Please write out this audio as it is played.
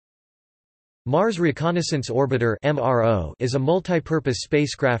Mars Reconnaissance Orbiter (MRO) is a multi-purpose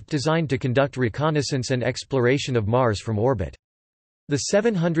spacecraft designed to conduct reconnaissance and exploration of Mars from orbit. The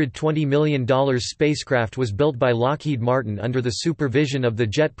 $720 million spacecraft was built by Lockheed Martin under the supervision of the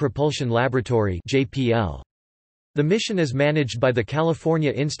Jet Propulsion Laboratory (JPL). The mission is managed by the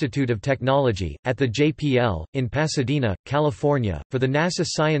California Institute of Technology, at the JPL, in Pasadena, California, for the NASA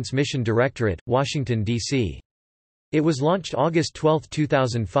Science Mission Directorate, Washington, D.C. It was launched August 12,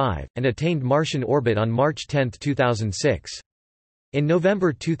 2005, and attained Martian orbit on March 10, 2006. In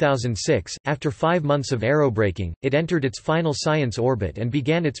November 2006, after 5 months of aerobraking, it entered its final science orbit and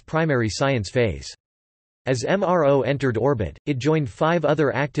began its primary science phase. As MRO entered orbit, it joined 5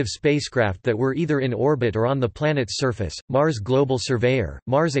 other active spacecraft that were either in orbit or on the planet's surface: Mars Global Surveyor,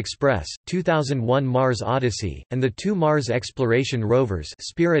 Mars Express, 2001 Mars Odyssey, and the 2 Mars exploration rovers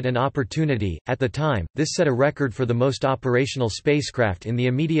Spirit and Opportunity. At the time, this set a record for the most operational spacecraft in the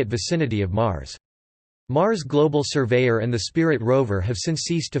immediate vicinity of Mars. Mars Global Surveyor and the Spirit rover have since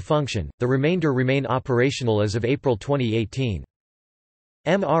ceased to function, the remainder remain operational as of April 2018.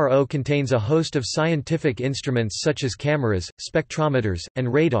 MRO contains a host of scientific instruments such as cameras, spectrometers,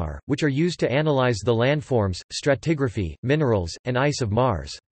 and radar, which are used to analyze the landforms, stratigraphy, minerals, and ice of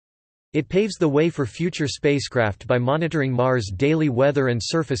Mars. It paves the way for future spacecraft by monitoring Mars' daily weather and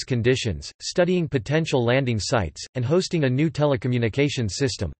surface conditions, studying potential landing sites, and hosting a new telecommunications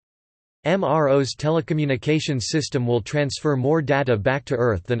system. MRO's telecommunications system will transfer more data back to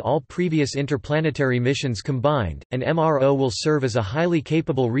Earth than all previous interplanetary missions combined, and MRO will serve as a highly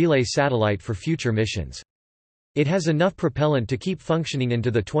capable relay satellite for future missions. It has enough propellant to keep functioning into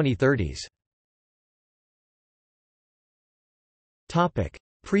the 2030s.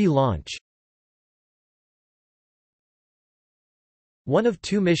 Pre-launch. One of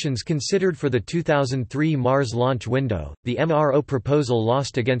 2 missions considered for the 2003 Mars launch window, the MRO proposal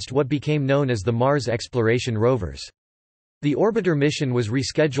lost against what became known as the Mars exploration rovers. The orbiter mission was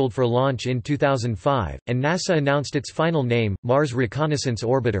rescheduled for launch in 2005, and NASA announced its final name, Mars Reconnaissance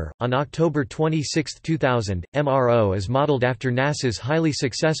Orbiter, on October 26, 2000. MRO is modeled after NASA's highly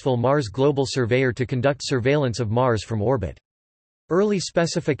successful Mars Global Surveyor to conduct surveillance of Mars from orbit. Early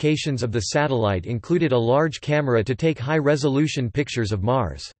specifications of the satellite included a large camera to take high-resolution pictures of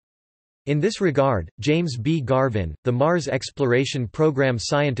Mars. In this regard, James B. Garvin, the Mars Exploration Program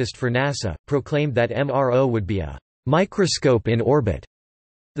scientist for NASA, proclaimed that MRO would be a microscope in orbit.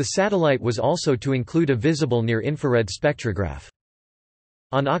 The satellite was also to include a visible near-infrared spectrograph.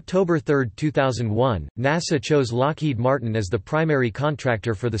 On October 3, 2001, NASA chose Lockheed Martin as the primary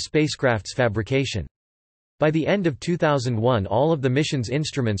contractor for the spacecraft's fabrication. By the end of 2001, all of the mission's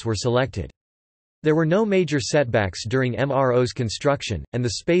instruments were selected. There were no major setbacks during MRO's construction, and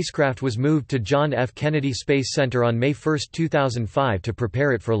the spacecraft was moved to John F. Kennedy Space Center on May 1, 2005 to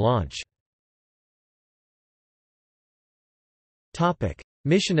prepare it for launch.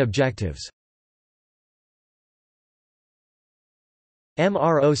 Mission objectives.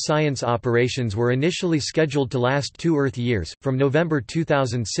 MRO science operations were initially scheduled to last 2 Earth years, from November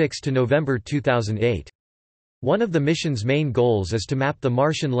 2006 to November 2008. One of the mission's main goals is to map the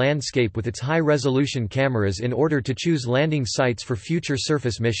Martian landscape with its high-resolution cameras in order to choose landing sites for future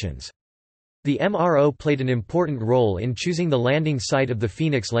surface missions. The MRO played an important role in choosing the landing site of the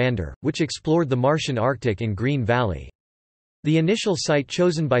Phoenix lander, which explored the Martian Arctic in Green Valley. The initial site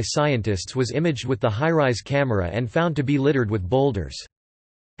chosen by scientists was imaged with the HiRISE camera and found to be littered with boulders.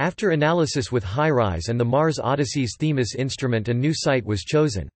 After analysis with HiRISE and the Mars Odyssey's Themis instrument, a new site was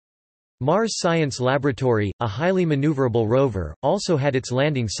chosen. Mars Science Laboratory, a highly maneuverable rover, also had its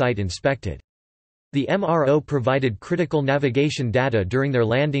landing site inspected. The MRO provided critical navigation data during their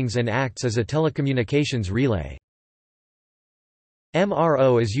landings and acts as a telecommunications relay.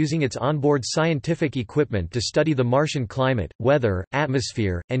 MRO is using its onboard scientific equipment to study the Martian climate, weather,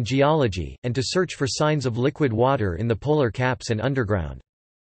 atmosphere, and geology, and to search for signs of liquid water in the polar caps and underground.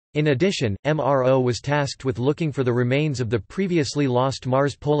 In addition, MRO was tasked with looking for the remains of the previously lost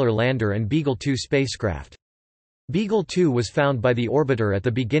Mars Polar Lander and Beagle 2 spacecraft. Beagle 2 was found by the orbiter at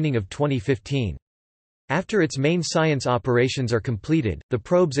the beginning of 2015. After its main science operations are completed, the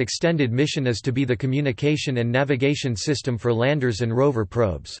probe's extended mission is to be the communication and navigation system for landers and rover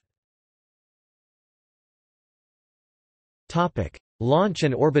probes. Launch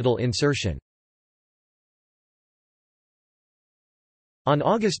and orbital insertion. On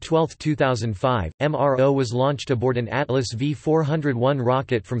August 12, 2005, MRO was launched aboard an Atlas V-401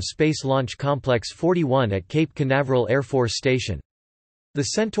 rocket from Space Launch Complex 41 at Cape Canaveral Air Force Station. The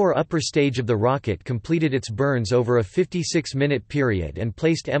Centaur upper stage of the rocket completed its burns over a 56-minute period and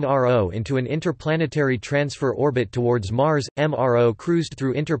placed MRO into an interplanetary transfer orbit towards Mars. MRO cruised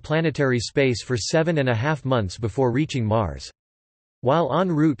through interplanetary space for 7.5 months before reaching Mars. While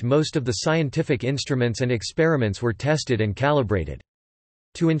en route, most of the scientific instruments and experiments were tested and calibrated.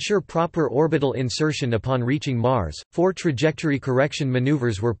 To ensure proper orbital insertion upon reaching Mars, 4 trajectory correction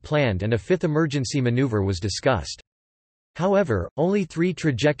maneuvers were planned and a 5th emergency maneuver was discussed. However, only 3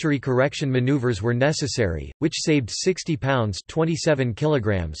 trajectory correction maneuvers were necessary, which saved 60 pounds (27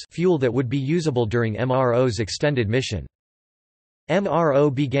 kilograms) fuel that would be usable during MRO's extended mission.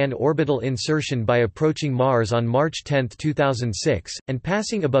 MRO began orbital insertion by approaching Mars on March 10, 2006, and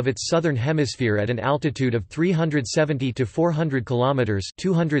passing above its southern hemisphere at an altitude of 370 to 400 kilometers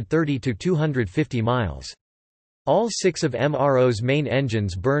 (230 to 250 miles). All 6 of MRO's main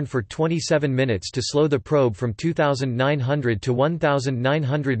engines burned for 27 minutes to slow the probe from 2,900 to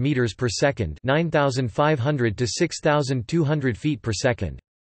 1,900 meters per second, 9,500 to 6,200 feet per second.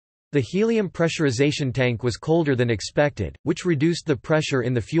 The helium pressurization tank was colder than expected, which reduced the pressure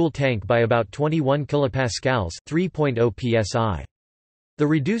in the fuel tank by about 21 kilopascals, 3.0 psi. The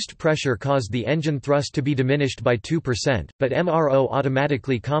reduced pressure caused the engine thrust to be diminished by 2%, but MRO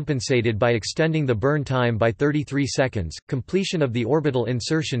automatically compensated by extending the burn time by 33 seconds. Completion of the orbital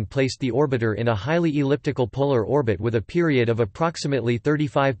insertion placed the orbiter in a highly elliptical polar orbit with a period of approximately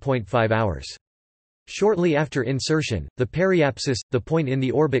 35.5 hours. Shortly after insertion, the periapsis, the point in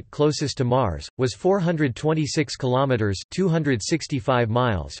the orbit closest to Mars, was 426 kilometers (265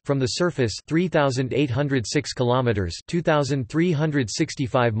 miles) from the surface, 3,806 kilometers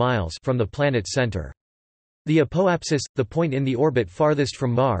 (2,365 miles) from the planet's center. The apoapsis, the point in the orbit farthest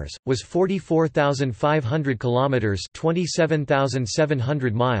from Mars, was 44,500 kilometers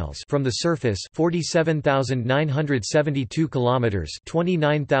 (27,700 miles) from the surface, 47,972 kilometers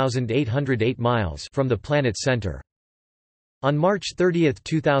 (29,808 miles) from the planet's center. On March 30,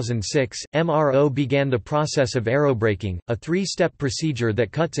 2006, MRO began the process of aerobraking, a 3-step procedure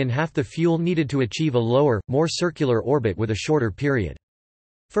that cuts in half the fuel needed to achieve a lower, more circular orbit with a shorter period.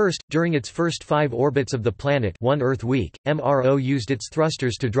 First, during its first 5 orbits of the planet, 1 Earth week, MRO used its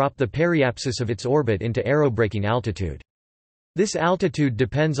thrusters to drop the periapsis of its orbit into aerobraking altitude. This altitude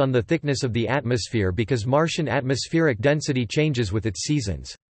depends on the thickness of the atmosphere because Martian atmospheric density changes with its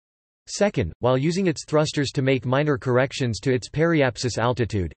seasons. Second, while using its thrusters to make minor corrections to its periapsis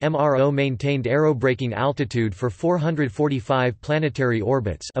altitude, MRO maintained aerobraking altitude for 445 planetary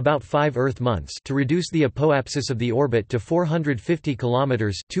orbits, about 5 Earth months, to reduce the apoapsis of the orbit to 450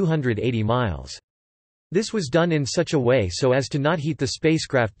 kilometers (280 miles). This was done in such a way so as to not heat the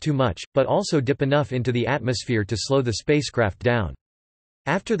spacecraft too much, but also dip enough into the atmosphere to slow the spacecraft down.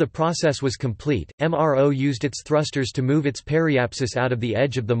 After the process was complete, MRO used its thrusters to move its periapsis out of the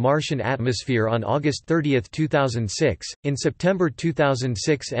edge of the Martian atmosphere on August 30, 2006. In September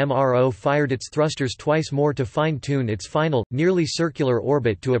 2006, MRO fired its thrusters twice more to fine-tune its final, nearly circular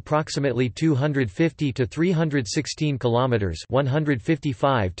orbit to approximately 250 to 316 kilometers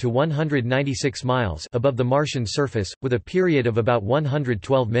 (155 to 196 miles) above the Martian surface, with a period of about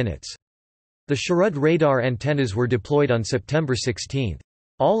 112 minutes. The Sharud radar antennas were deployed on September 16.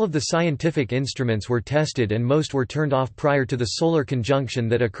 All of the scientific instruments were tested and most were turned off prior to the solar conjunction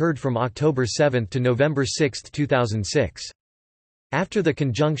that occurred from October 7 to November 6, 2006. After the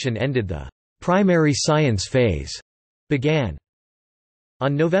conjunction ended, the primary science phase began.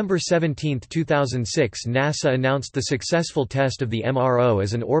 On November 17, 2006, NASA announced the successful test of the MRO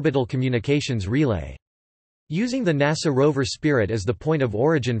as an orbital communications relay. Using the NASA rover Spirit as the point of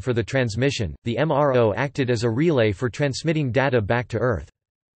origin for the transmission, the MRO acted as a relay for transmitting data back to Earth.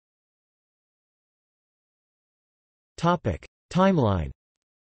 Timeline.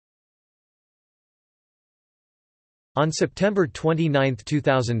 On September 29,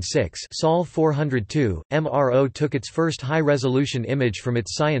 2006, Sol 402, MRO took its first high-resolution image from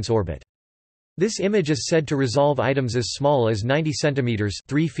its science orbit. This image is said to resolve items as small as 90 centimeters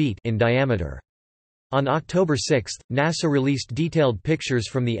 (3 feet) in diameter. On October 6, NASA released detailed pictures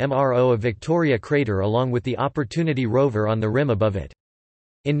from the MRO of Victoria crater along with the Opportunity rover on the rim above it.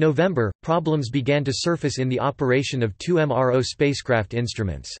 In November, problems began to surface in the operation of 2 MRO spacecraft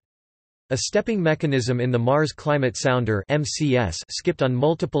instruments. A stepping mechanism in the Mars Climate Sounder (MCS) skipped on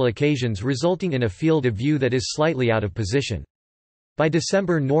multiple occasions, resulting in a field of view that is slightly out of position. By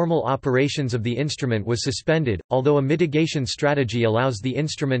December, normal operations of the instrument was suspended, although a mitigation strategy allows the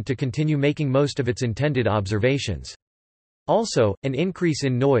instrument to continue making most of its intended observations. Also, an increase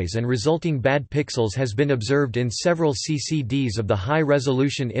in noise and resulting bad pixels has been observed in several CCDs of the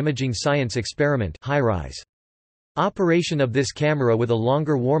High-Resolution Imaging Science Experiment (HiRISE). Operation of this camera with a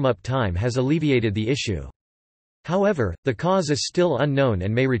longer warm-up time has alleviated the issue. However, the cause is still unknown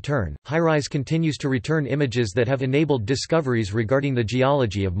and may return. HiRISE continues to return images that have enabled discoveries regarding the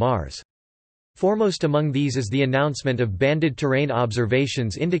geology of Mars. Foremost among these is the announcement of banded terrain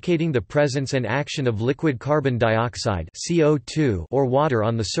observations indicating the presence and action of liquid carbon dioxide (CO2) or water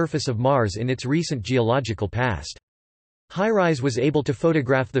on the surface of Mars in its recent geological past. HiRISE was able to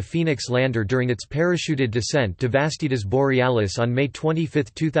photograph the Phoenix lander during its parachuted descent to Vastitas Borealis on May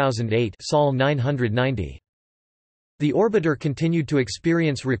 25, 2008 (Sol 990). The orbiter continued to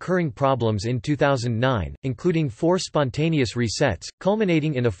experience recurring problems in 2009, including 4 spontaneous resets,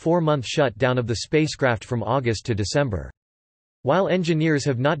 culminating in a 4-month shutdown of the spacecraft from August to December. While engineers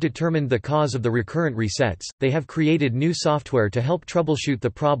have not determined the cause of the recurrent resets, they have created new software to help troubleshoot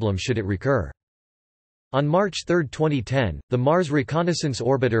the problem should it recur. On March 3, 2010, the Mars Reconnaissance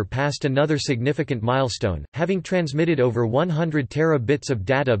Orbiter passed another significant milestone, having transmitted over 100 terabits of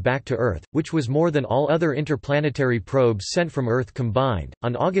data back to Earth, which was more than all other interplanetary probes sent from Earth combined.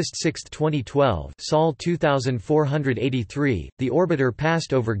 On August 6, 2012, Sol 2483, the orbiter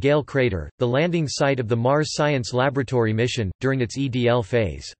passed over Gale Crater, the landing site of the Mars Science Laboratory mission, during its EDL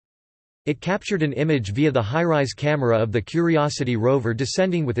phase. It captured an image via the HiRISE camera of the Curiosity rover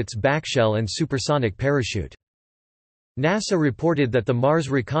descending with its backshell and supersonic parachute. NASA reported that the Mars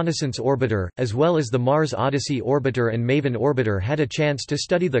Reconnaissance Orbiter, as well as the Mars Odyssey Orbiter and Maven Orbiter had a chance to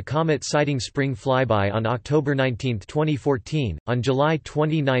study the comet sighting spring flyby on October 19, 2014. On July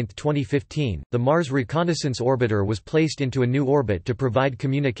 29, 2015, the Mars Reconnaissance Orbiter was placed into a new orbit to provide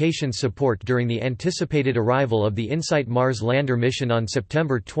communications support during the anticipated arrival of the InSight Mars lander mission on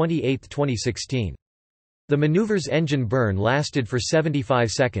September 28, 2016. The maneuver's engine burn lasted for 75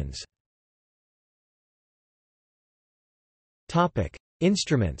 seconds.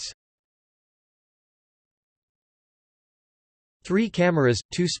 Instruments. 3 cameras,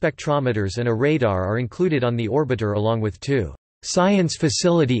 2 spectrometers and a radar are included on the orbiter along with 2 science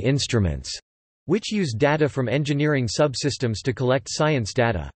facility instruments, which use data from engineering subsystems to collect science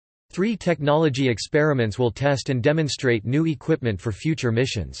data. 3 technology experiments will test and demonstrate new equipment for future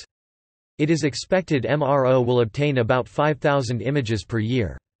missions. It is expected MRO will obtain about 5,000 images per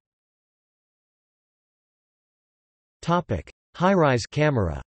year. HiRISE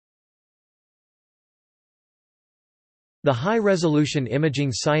camera. The high-resolution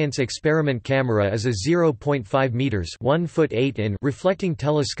imaging science experiment camera is a 0.5 meters (1 foot 8 in) reflecting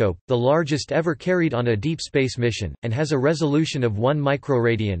telescope, the largest ever carried on a deep space mission, and has a resolution of 1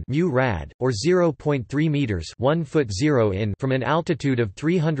 microradian (μrad), or 0.3 meters (1 foot 0 in) from an altitude of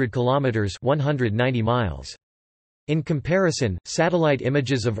 300 kilometers (190 miles). In comparison, satellite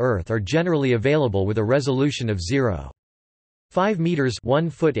images of Earth are generally available with a resolution of 0.5 meters (1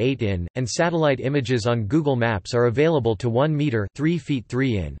 foot 8 in), and satellite images on Google Maps are available to 1 meter (3 feet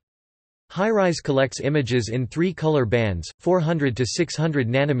 3 in). HiRISE collects images in 3 color bands: 400 to 600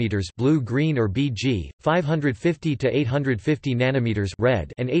 nanometers (blue-green or BG), 550 to 850 nanometers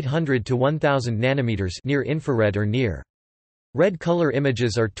 (red), and 800 to 1000 nanometers (near infrared or near). Red color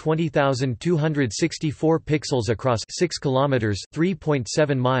images are 20,264 pixels across 6 kilometers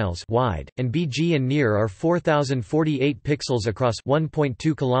 (3.7 miles) wide, and BG and near are 4,048 pixels across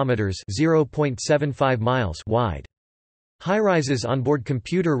 1.2 kilometers (0.75 miles) wide. HiRISE's onboard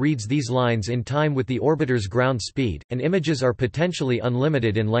computer reads these lines in time with the orbiter's ground speed, and images are potentially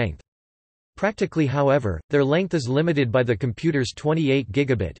unlimited in length. Practically, however, their length is limited by the computer's 28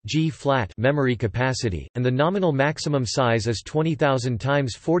 gigabit G-flat memory capacity, and the nominal maximum size is 20,000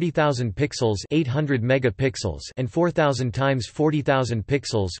 times 40,000 pixels (800 megapixels) and 4,000 times 40,000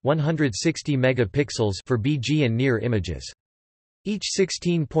 pixels (160 megapixels) for BG and near images. Each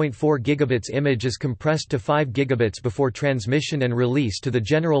 16.4 gigabits image is compressed to 5 gigabits before transmission and release to the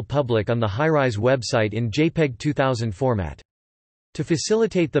general public on the HiRISE website in JPEG 2000 format. To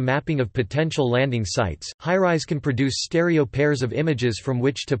facilitate the mapping of potential landing sites, HiRISE can produce stereo pairs of images from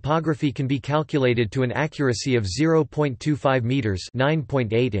which topography can be calculated to an accuracy of 0.25 meters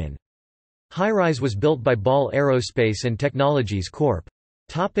 (9.8 in). HiRISE was built by Ball Aerospace and Technologies Corp.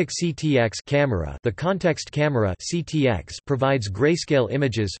 CTX camera. The context camera (CTX) provides grayscale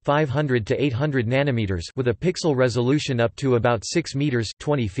images 500 to 800 nanometers with a pixel resolution up to about 6 meters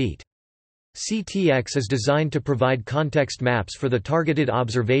 (20 feet). CTX is designed to provide context maps for the targeted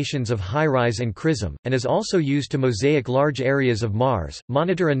observations of HiRISE and XRISM, and is also used to mosaic large areas of Mars,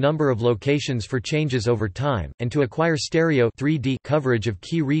 monitor a number of locations for changes over time, and to acquire stereo 3D coverage of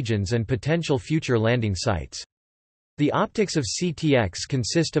key regions and potential future landing sites. The optics of CTX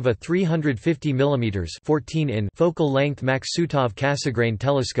consist of a 350 mm 14-in focal-length Maksutov Cassegrain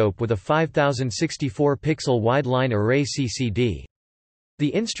telescope with a 5064-pixel wide-line array CCD. The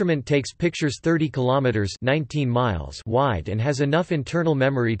instrument takes pictures 30 km 19 miles wide and has enough internal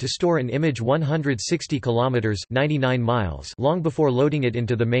memory to store an image 160 km 99 miles long before loading it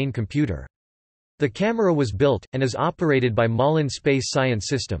into the main computer. The camera was built, and is operated by Malin Space Science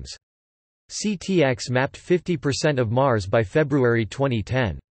Systems. CTX mapped 50% of Mars by February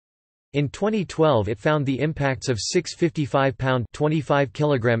 2010. In 2012 it found the impacts of 6 55-pound 25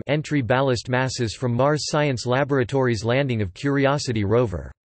 kg entry ballast masses from Mars Science Laboratory's landing of Curiosity rover.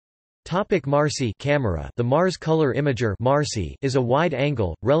 MARSI camera. The Mars Color Imager (MARSI) is a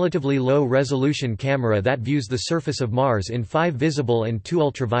wide-angle, relatively low-resolution camera that views the surface of Mars in 5 visible and 2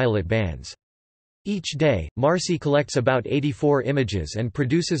 ultraviolet bands. Each day, MARSI collects about 84 images and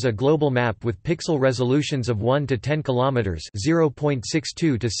produces a global map with pixel resolutions of 1 to 10 km (0.62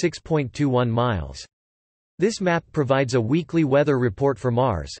 to 6.21 miles). This map provides a weekly weather report for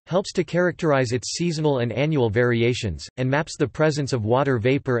Mars, helps to characterize its seasonal and annual variations, and maps the presence of water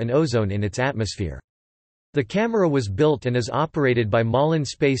vapor and ozone in its atmosphere. The camera was built and is operated by Malin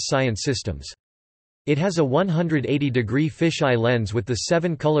Space Science Systems. It has a 180-degree fisheye lens with the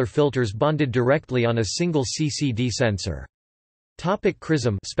 7 color filters bonded directly on a single CCD sensor.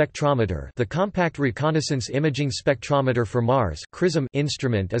 CRISM spectrometer. The Compact Reconnaissance Imaging Spectrometer for Mars (CRISM)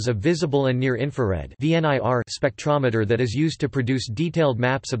 instrument is a visible and near-infrared (VNIR) spectrometer that is used to produce detailed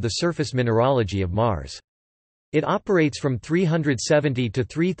maps of the surface mineralogy of Mars. It operates from 370 to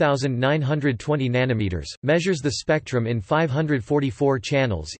 3920 nanometers, measures the spectrum in 544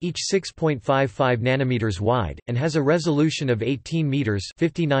 channels, each 6.55 nanometers wide, and has a resolution of 18 meters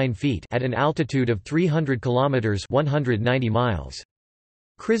 (59 feet) at an altitude of 300 kilometers (190 miles).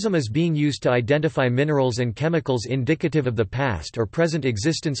 CRISM is being used to identify minerals and chemicals indicative of the past or present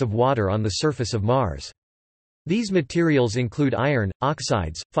existence of water on the surface of Mars. These materials include iron,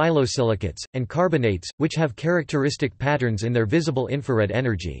 oxides, phyllosilicates, and carbonates, which have characteristic patterns in their visible infrared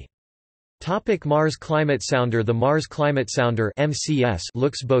energy. Mars Climate Sounder. The Mars Climate Sounder (MCS)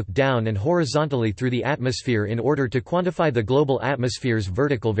 looks both down and horizontally through the atmosphere in order to quantify the global atmosphere's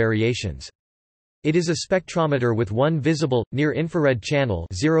vertical variations. It is a spectrometer with one visible, near-infrared channel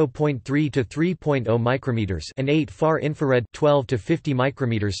 0.3 to 3.0 micrometers and 8 far-infrared 12 to 50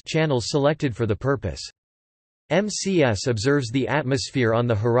 micrometers channels selected for the purpose. MCS observes the atmosphere on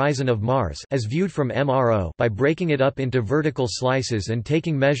the horizon of Mars as viewed from MRO by breaking it up into vertical slices and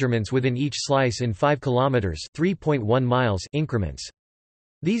taking measurements within each slice in 5 km (3.1 miles) increments.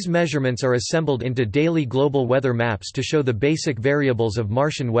 These measurements are assembled into daily global weather maps to show the basic variables of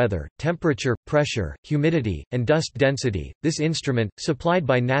Martian weather, temperature, pressure, humidity, and dust density. This instrument, supplied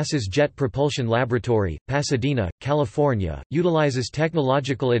by NASA's Jet Propulsion Laboratory, Pasadena, California, utilizes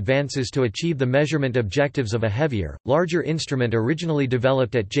technological advances to achieve the measurement objectives of a heavier, larger instrument originally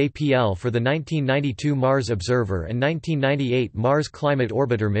developed at JPL for the 1992 Mars Observer and 1998 Mars Climate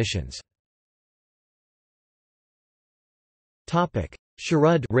Orbiter missions.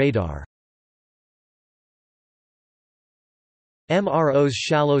 Sharud radar. MRO's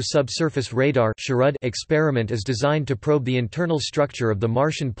Shallow Subsurface Radar experiment is designed to probe the internal structure of the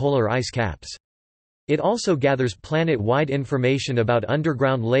Martian polar ice caps. It also gathers planet-wide information about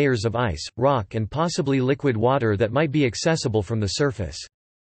underground layers of ice, rock and possibly liquid water that might be accessible from the surface.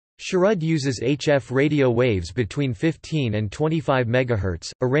 Sharud uses HF radio waves between 15 and 25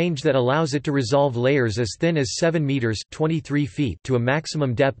 MHz, a range that allows it to resolve layers as thin as 7 meters (23 feet) to a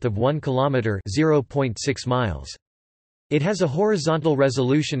maximum depth of 1 kilometer (0.6 miles). It has a horizontal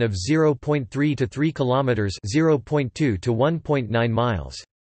resolution of 0.3 to 3 kilometers (0.2 to 1.9 miles).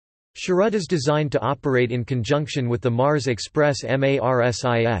 Sharud is designed to operate in conjunction with the Mars Express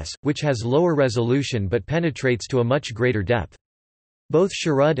MARSIS, which has lower resolution but penetrates to a much greater depth. Both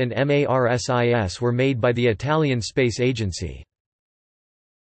Sharud and MARSIS were made by the Italian Space Agency.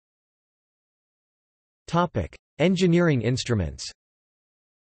 Engineering instruments.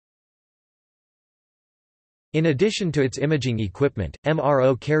 In addition to its imaging equipment,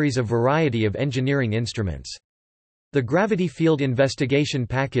 MRO carries a variety of engineering instruments. The Gravity Field Investigation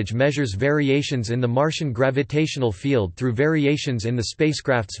Package measures variations in the Martian gravitational field through variations in the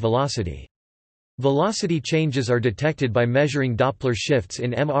spacecraft's velocity. Velocity changes are detected by measuring Doppler shifts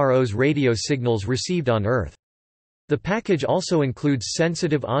in MRO's radio signals received on Earth. The package also includes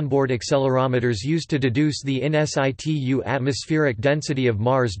sensitive onboard accelerometers used to deduce the in situ atmospheric density of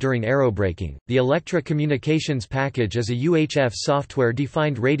Mars during aerobraking. The Electra Communications Package is a UHF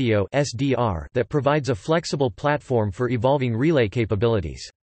software-defined radio (SDR) that provides a flexible platform for evolving relay capabilities.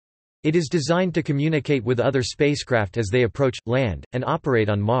 It is designed to communicate with other spacecraft as they approach, land, and operate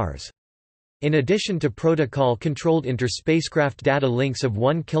on Mars. In addition to protocol-controlled inter-spacecraft data links of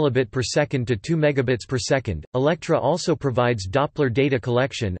 1 kilobit per second to 2 megabits per second, Electra also provides Doppler data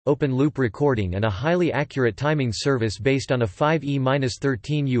collection, open-loop recording and a highly accurate timing service based on a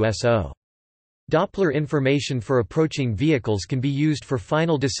 5E-13 USO. Doppler information for approaching vehicles can be used for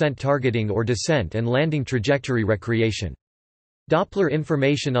final descent targeting or descent and landing trajectory recreation. Doppler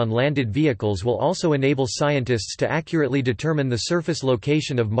information on landed vehicles will also enable scientists to accurately determine the surface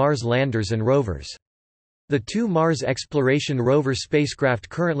location of Mars landers and rovers. The two Mars Exploration Rover spacecraft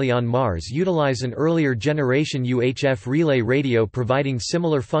currently on Mars utilize an earlier generation UHF relay radio providing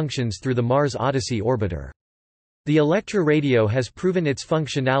similar functions through the Mars Odyssey orbiter. The Electra radio has proven its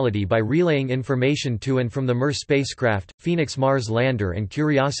functionality by relaying information to and from the Mir spacecraft, Phoenix Mars lander and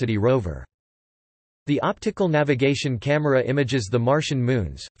Curiosity rover. The optical navigation camera images the Martian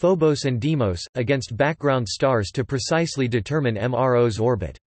moons, Phobos and Deimos, against background stars to precisely determine MRO's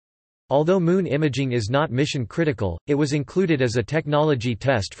orbit. Although moon imaging is not mission-critical, it was included as a technology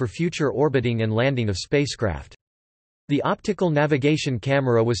test for future orbiting and landing of spacecraft. The optical navigation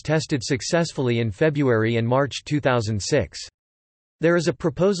camera was tested successfully in February and March 2006. There is a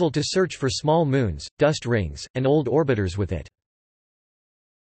proposal to search for small moons, dust rings, and old orbiters with it.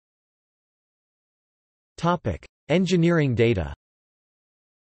 Engineering data.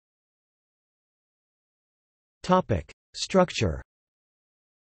 Structure.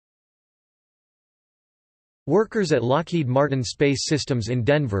 Workers at Lockheed Martin Space Systems in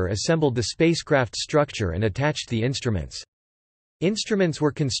Denver assembled the spacecraft structure and attached the instruments. Instruments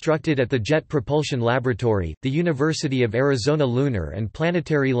were constructed at the Jet Propulsion Laboratory, the University of Arizona Lunar and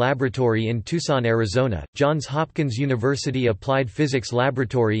Planetary Laboratory in Tucson, Arizona, Johns Hopkins University Applied Physics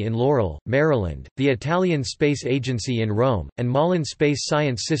Laboratory in Laurel, Maryland, the Italian Space Agency in Rome, and Malin Space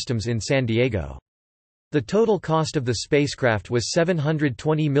Science Systems in San Diego. The total cost of the spacecraft was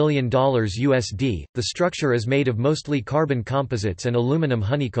 $720 million USD. The structure is made of mostly carbon composites and aluminum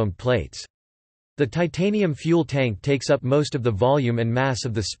honeycombed plates. The titanium fuel tank takes up most of the volume and mass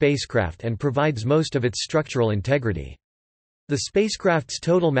of the spacecraft and provides most of its structural integrity. The spacecraft's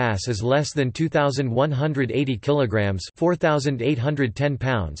total mass is less than 2,180 kilograms (4,810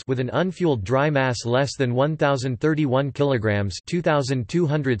 pounds), with an unfueled dry mass less than 1,031 kilograms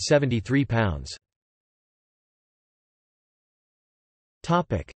 (2,273 pounds).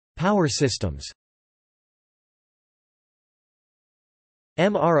 Topic: Power systems.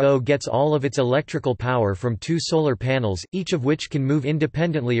 MRO gets all of its electrical power from two solar panels, each of which can move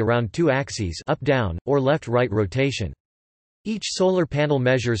independently around two axes, up-down, or left-right rotation. Each solar panel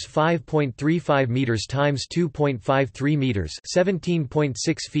measures 5.35 meters times 2.53 meters, 17.6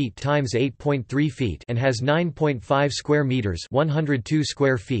 feet times 8.3 feet, and has 9.5 square meters, 102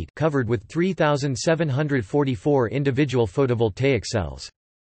 square feet, covered with 3,744 individual photovoltaic cells.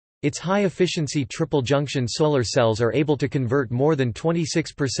 Its high-efficiency triple-junction solar cells are able to convert more than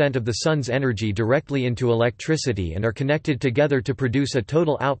 26% of the Sun's energy directly into electricity and are connected together to produce a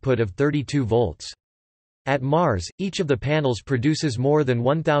total output of 32 volts. At Mars, each of the panels produces more than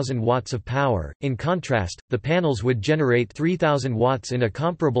 1,000 watts of power. In contrast, the panels would generate 3,000 watts in a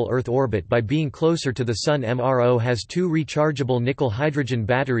comparable Earth orbit by being closer to the Sun. MRO has two rechargeable nickel-hydrogen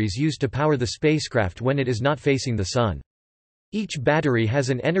batteries used to power the spacecraft when it is not facing the Sun. Each battery has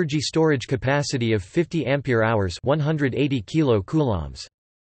an energy storage capacity of 50 ampere-hours, 180 kilocoulombs.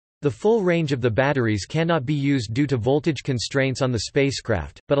 The full range of the batteries cannot be used due to voltage constraints on the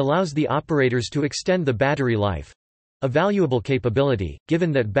spacecraft, but allows the operators to extend the battery life. A valuable capability,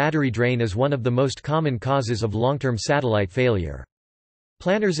 given that battery drain is one of the most common causes of long-term satellite failure.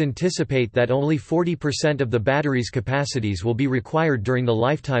 Planners anticipate that only 40% of the battery's capacities will be required during the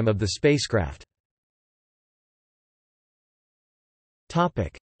lifetime of the spacecraft.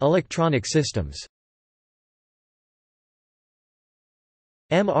 Electronic systems.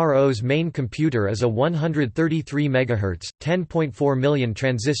 MRO's main computer is a 133 MHz, 10.4 million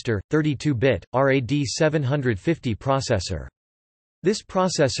transistor, 32-bit, RAD750 processor. This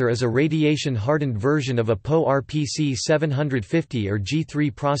processor is a radiation-hardened version of a PO RPC 750 or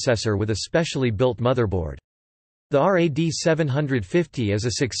G3 processor with a specially built motherboard. The RAD750 is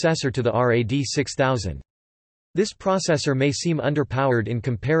a successor to the RAD6000. This processor may seem underpowered in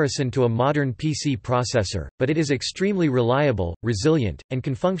comparison to a modern PC processor, but it is extremely reliable, resilient, and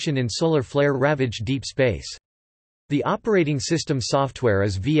can function in solar flare-ravaged deep space. The operating system software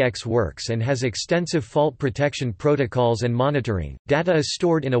is VxWorks and has extensive fault protection protocols and monitoring. Data is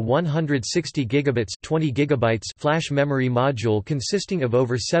stored in a 160 gigabits (20 gigabytes) flash memory module consisting of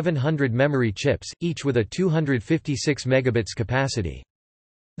over 700 memory chips, each with a 256 megabits capacity.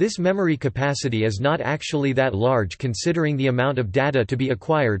 This memory capacity is not actually that large considering the amount of data to be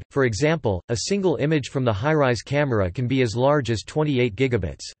acquired. For example, a single image from the HiRISE camera can be as large as 28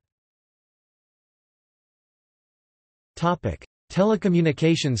 gigabits. Topic: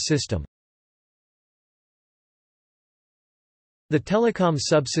 Telecommunications system. The telecom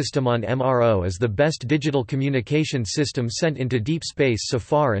subsystem on MRO is the best digital communication system sent into deep space so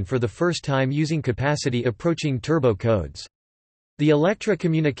far and for the first time using capacity approaching turbo codes. The Electra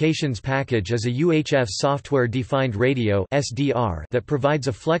Communications Package is a UHF software-defined radio (SDR) that provides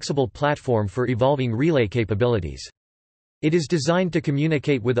a flexible platform for evolving relay capabilities. It is designed to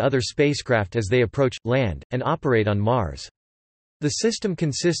communicate with other spacecraft as they approach, land, and operate on Mars. The system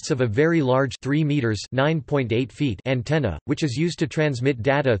consists of a very large 3 meters (9.8 feet) antenna, which is used to transmit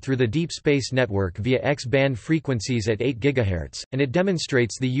data through the Deep Space Network via X-band frequencies at 8 GHz, and it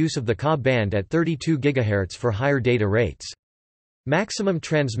demonstrates the use of the Ka band at 32 GHz for higher data rates. Maximum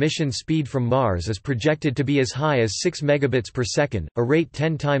transmission speed from Mars is projected to be as high as 6 megabits per second, a rate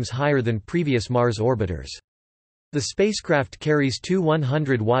 10 times higher than previous Mars orbiters. The spacecraft carries two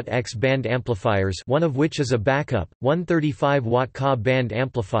 100-watt X-band amplifiers, one of which is a backup, one 35-watt Ka band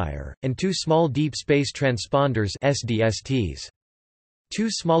amplifier, and two small deep space transponders (SDSTs). Two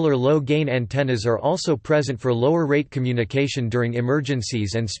smaller low-gain antennas are also present for lower-rate communication during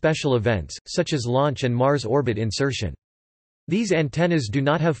emergencies and special events, such as launch and Mars orbit insertion. These antennas do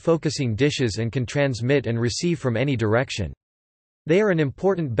not have focusing dishes and can transmit and receive from any direction. They are an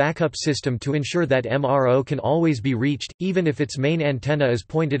important backup system to ensure that MRO can always be reached, even if its main antenna is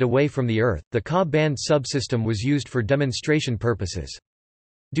pointed away from the Earth. The Ka band subsystem was used for demonstration purposes.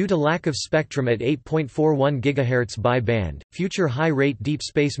 Due to lack of spectrum at 8.41 GHz by band, future high-rate deep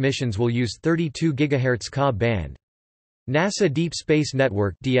space missions will use 32 GHz Ka band. NASA Deep Space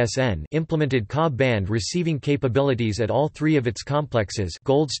Network (DSN) implemented Ka band receiving capabilities at all three of its complexes,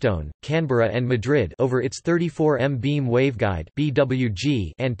 Goldstone, Canberra and Madrid, over its 34M beam waveguide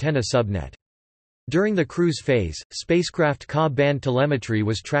 (BWG) antenna subnet. During the cruise phase, spacecraft Ka band telemetry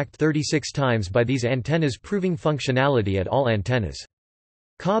was tracked 36 times by these antennas, proving functionality at all antennas.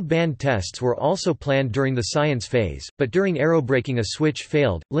 Ka band tests were also planned during the science phase, but during aerobraking a switch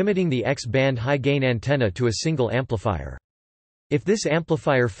failed, limiting the X-band high-gain antenna to a single amplifier. If this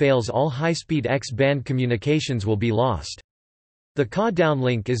amplifier fails, all high-speed X-band communications will be lost. The Ka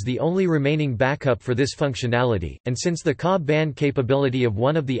downlink is the only remaining backup for this functionality, and since the Ka band capability of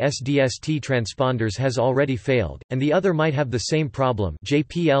one of the SDST transponders has already failed, and the other might have the same problem,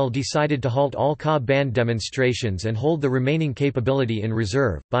 JPL decided to halt all Ka band demonstrations and hold the remaining capability in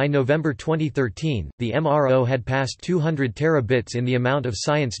reserve. By November 2013, the MRO had passed 200 terabits in the amount of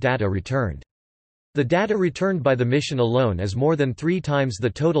science data returned. The data returned by the mission alone is more than 3 times the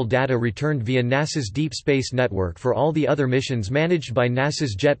total data returned via NASA's Deep Space Network for all the other missions managed by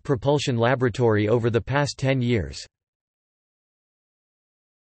NASA's Jet Propulsion Laboratory over the past 10 years.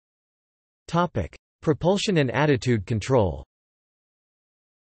 Propulsion and attitude control.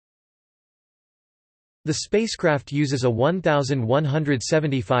 The spacecraft uses a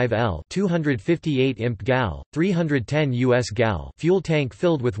 1175 L 258 imp gal, 310 US gal fuel tank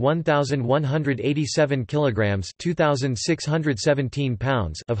filled with 1187 kilograms 2617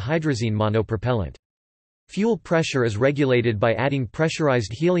 pounds of hydrazine monopropellant. Fuel pressure is regulated by adding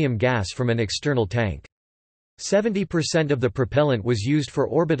pressurized helium gas from an external tank. 70% of the propellant was used for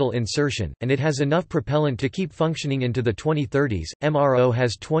orbital insertion, and it has enough propellant to keep functioning into the 2030s. MRO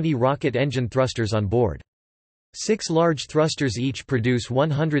has 20 rocket engine thrusters on board. 6 large thrusters each produce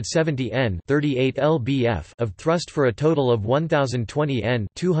 170 N 38 lbf of thrust for a total of 1020 N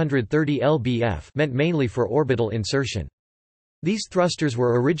 230 lbf meant mainly for orbital insertion. These thrusters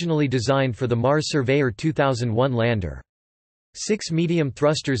were originally designed for the Mars Surveyor 2001 lander. 6 medium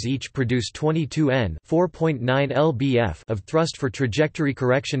thrusters each produce 22 N 4.9 lbf of thrust for trajectory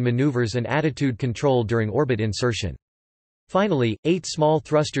correction maneuvers and attitude control during orbit insertion. Finally, 8 small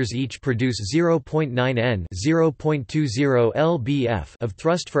thrusters each produce 0.9 N 0.20 lbf of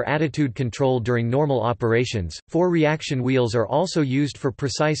thrust for attitude control during normal operations. 4 reaction wheels are also used for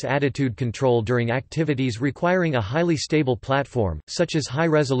precise attitude control during activities requiring a highly stable platform, such as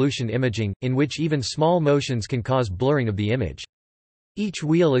high-resolution imaging, in which even small motions can cause blurring of the image. Each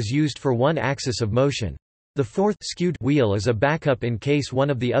wheel is used for one axis of motion. The fourth skewed wheel is a backup in case one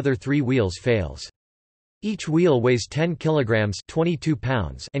of the other 3 wheels fails. Each wheel weighs 10 kilograms 22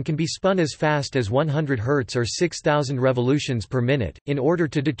 pounds and can be spun as fast as 100 Hz or 6,000 revolutions per minute. In order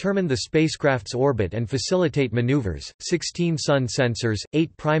to determine the spacecraft's orbit and facilitate maneuvers, 16 sun sensors,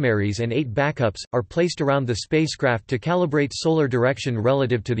 8 primaries and 8 backups, are placed around the spacecraft to calibrate solar direction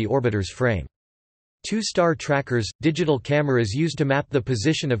relative to the orbiter's frame. Two star trackers, digital cameras used to map the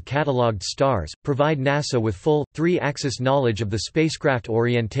position of catalogued stars, provide NASA with full, 3-axis knowledge of the spacecraft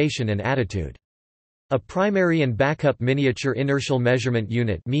orientation and attitude. A primary and backup miniature inertial measurement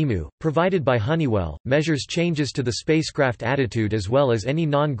unit (MIMU), provided by Honeywell, measures changes to the spacecraft attitude as well as any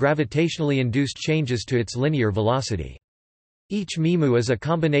non-gravitationally induced changes to its linear velocity. Each MIMU is a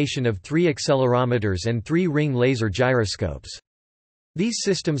combination of 3 accelerometers and 3 ring laser gyroscopes. These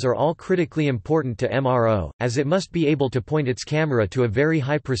systems are all critically important to MRO, as it must be able to point its camera to a very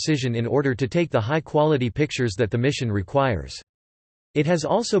high precision in order to take the high-quality pictures that the mission requires. It has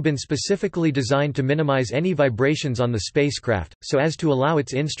also been specifically designed to minimize any vibrations on the spacecraft, so as to allow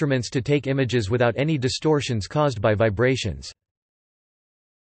its instruments to take images without any distortions caused by vibrations.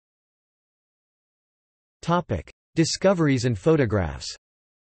 Discoveries and photographs.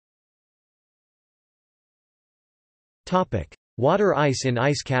 Water ice in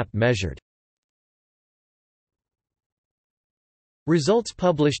ice cap measured. Results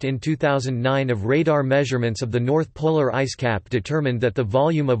published in 2009 of radar measurements of the North Polar ice cap determined that the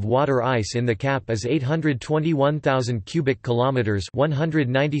volume of water ice in the cap is 821,000 cubic kilometers,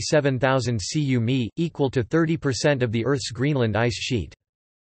 197,000 cu-mi, equal to 30% of the Earth's Greenland ice sheet.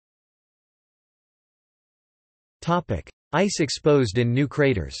 Topic: Ice exposed in new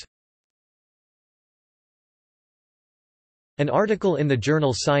craters. An article in the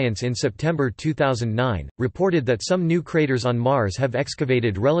journal Science in September 2009, reported that some new craters on Mars have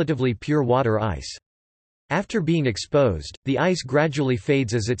excavated relatively pure water ice. After being exposed, the ice gradually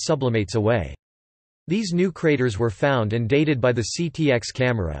fades as it sublimates away. These new craters were found and dated by the CTX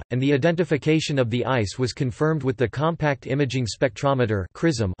camera, and the identification of the ice was confirmed with the Compact Imaging Spectrometer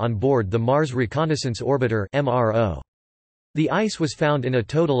on board the Mars Reconnaissance Orbiter (MRO). The ice was found in a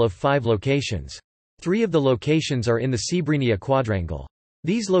total of 5 locations. 3 of the locations are in the Srebrenica quadrangle.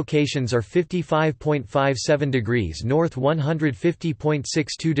 These locations are 55.57 degrees north,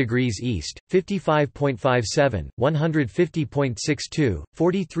 150.62 degrees east, 55.57, 150.62,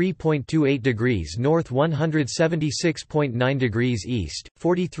 43.28 degrees north, 176.9 degrees east,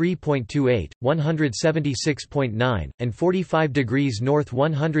 43.28, 176.9, and 45 degrees north,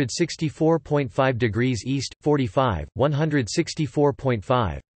 164.5 degrees east, 45,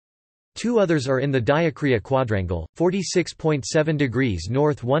 164.5. 2 others are in the Diakria quadrangle, 46.7 degrees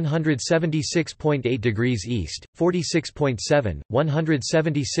north, 176.8 degrees east, 46.7,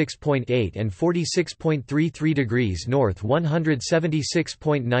 176.8 and 46.33 degrees north,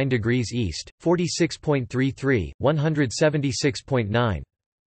 176.9 degrees east, 46.33, 176.9.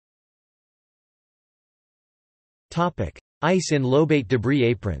 Topic: Ice in lobate debris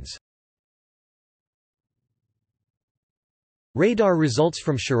aprons. Radar results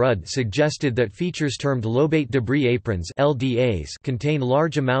from Sharad suggested that features termed lobate debris aprons (LDAs) contain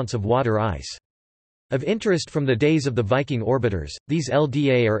large amounts of water ice. Of interest from the days of the Viking orbiters, these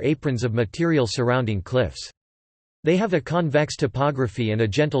LDA are aprons of material surrounding cliffs. They have a convex topography and a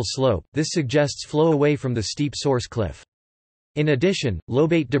gentle slope, this suggests flow away from the steep source cliff. In addition,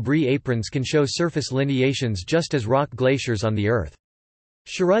 lobate debris aprons can show surface lineations just as rock glaciers on the Earth.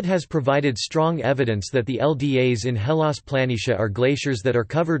 Sharad has provided strong evidence that the LDAs in Hellas Planitia are glaciers that are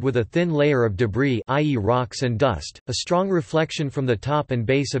covered with a thin layer of debris, i.e. rocks and dust. A strong reflection from the top and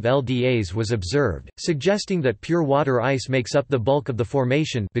base of LDAs was observed, suggesting that pure water ice makes up the bulk of the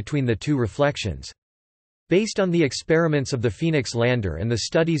formation between the two reflections. Based on the experiments of the Phoenix lander and the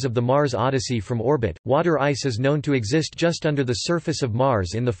studies of the Mars Odyssey from orbit, water ice is known to exist just under the surface of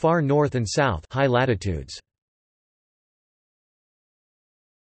Mars in the far north and south high latitudes.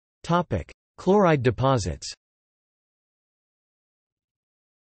 Chloride deposits.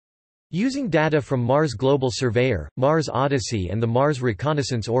 Using data from Mars Global Surveyor, Mars Odyssey and the Mars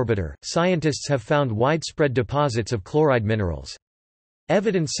Reconnaissance Orbiter, scientists have found widespread deposits of chloride minerals.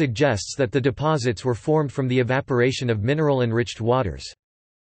 Evidence suggests that the deposits were formed from the evaporation of mineral-enriched waters.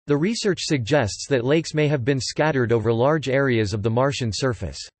 The research suggests that lakes may have been scattered over large areas of the Martian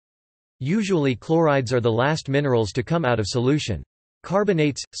surface. Usually chlorides are the last minerals to come out of solution.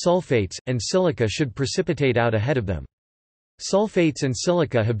 Carbonates, sulfates, and silica should precipitate out ahead of them. Sulfates and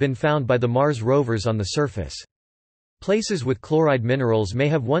silica have been found by the Mars rovers on the surface. Places with chloride minerals may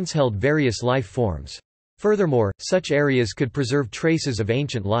have once held various life forms. Furthermore, such areas could preserve traces of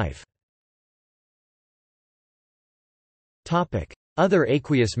ancient life. Other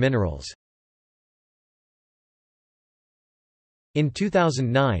aqueous minerals. In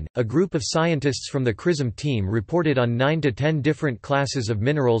 2009, a group of scientists from the CRISM team reported on 9 to 10 different classes of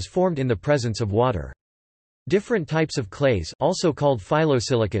minerals formed in the presence of water. Different types of clays, also called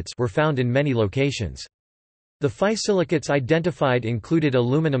phyllosilicates, were found in many locations. The physilicate identified included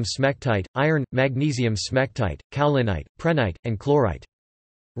aluminum smectite, iron, magnesium smectite, kaolinite, prehnite, and chlorite.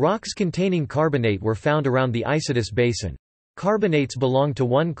 Rocks containing carbonate were found around the Isidis Basin. Carbonates belong to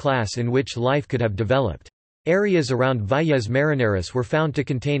one class in which life could have developed. Areas around Valles Marineris were found to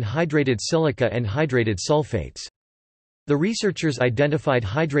contain hydrated silica and hydrated sulfates. The researchers identified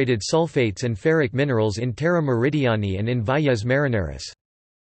hydrated sulfates and ferric minerals in Terra Meridiani and in Valles Marineris.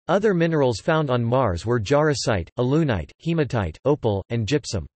 Other minerals found on Mars were jarosite, alunite, hematite, opal, and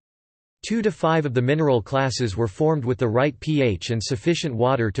gypsum. 2 to 5 of the mineral classes were formed with the right pH and sufficient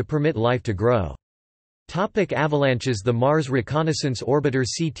water to permit life to grow. Avalanches. The Mars Reconnaissance Orbiter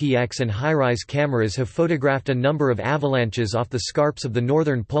CTX and HiRISE cameras have photographed a number of avalanches off the scarps of the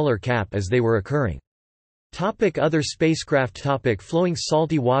northern polar cap as they were occurring. Other spacecraft. Flowing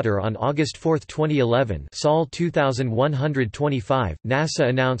salty water. On August 4, 2011, Sol 2125, NASA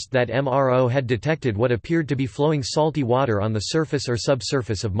announced that MRO had detected what appeared to be flowing salty water on the surface or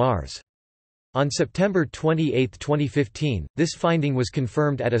subsurface of Mars. On September 28, 2015, this finding was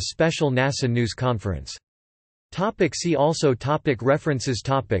confirmed at a special NASA news conference. See also. References.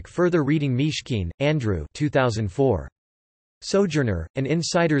 Further reading. Mishkin, Andrew 2004. Sojourner, An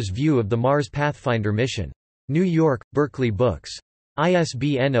Insider's View of the Mars Pathfinder Mission. New York, Berkeley Books.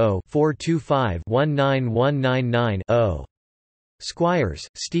 ISBN 0-425-19199-0. Squires,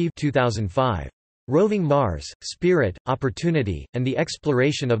 Steve 2005. Roving Mars, Spirit, Opportunity, and the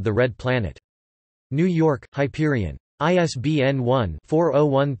Exploration of the Red Planet. New York, Hyperion. ISBN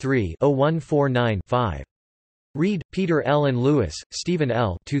 1-4013-0149-5. Reed, Peter L. and Lewis, Stephen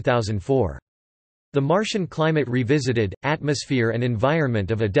L. 2004. The Martian Climate Revisited, Atmosphere and Environment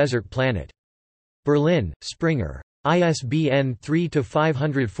of a Desert Planet. Berlin, Springer. ISBN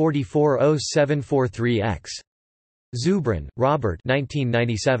 3-544-0743-X. Zubrin, Robert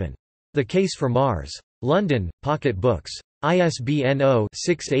 1997. The Case for Mars. London, Pocket Books. ISBN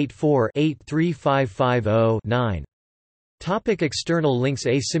 0-684-83550-9. External links.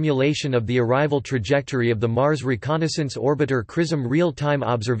 A simulation of the arrival trajectory of the Mars Reconnaissance Orbiter XRISM Real-Time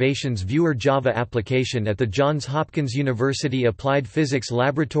Observations Viewer. Java application at the Johns Hopkins University Applied Physics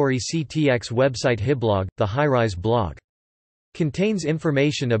Laboratory. CTX website. HiBlog, the HiRISE blog. Contains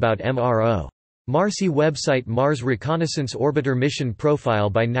information about MRO. Marcy website. Mars Reconnaissance Orbiter Mission Profile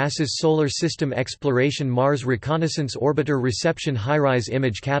by NASA's Solar System Exploration. Mars Reconnaissance Orbiter Reception. HiRISE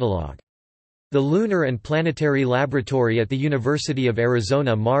Image Catalog. The Lunar and Planetary Laboratory at the University of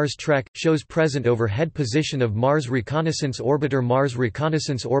Arizona. Mars Trek – shows present overhead position of Mars Reconnaissance Orbiter. Mars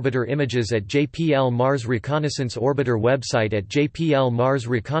Reconnaissance Orbiter images at JPL. Mars Reconnaissance Orbiter website at JPL. Mars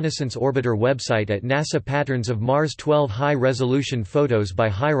Reconnaissance Orbiter website at NASA. Patterns of Mars. 12 high-resolution photos by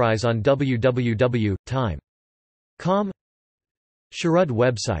HiRISE on www.time.com. Sharud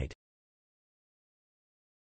website.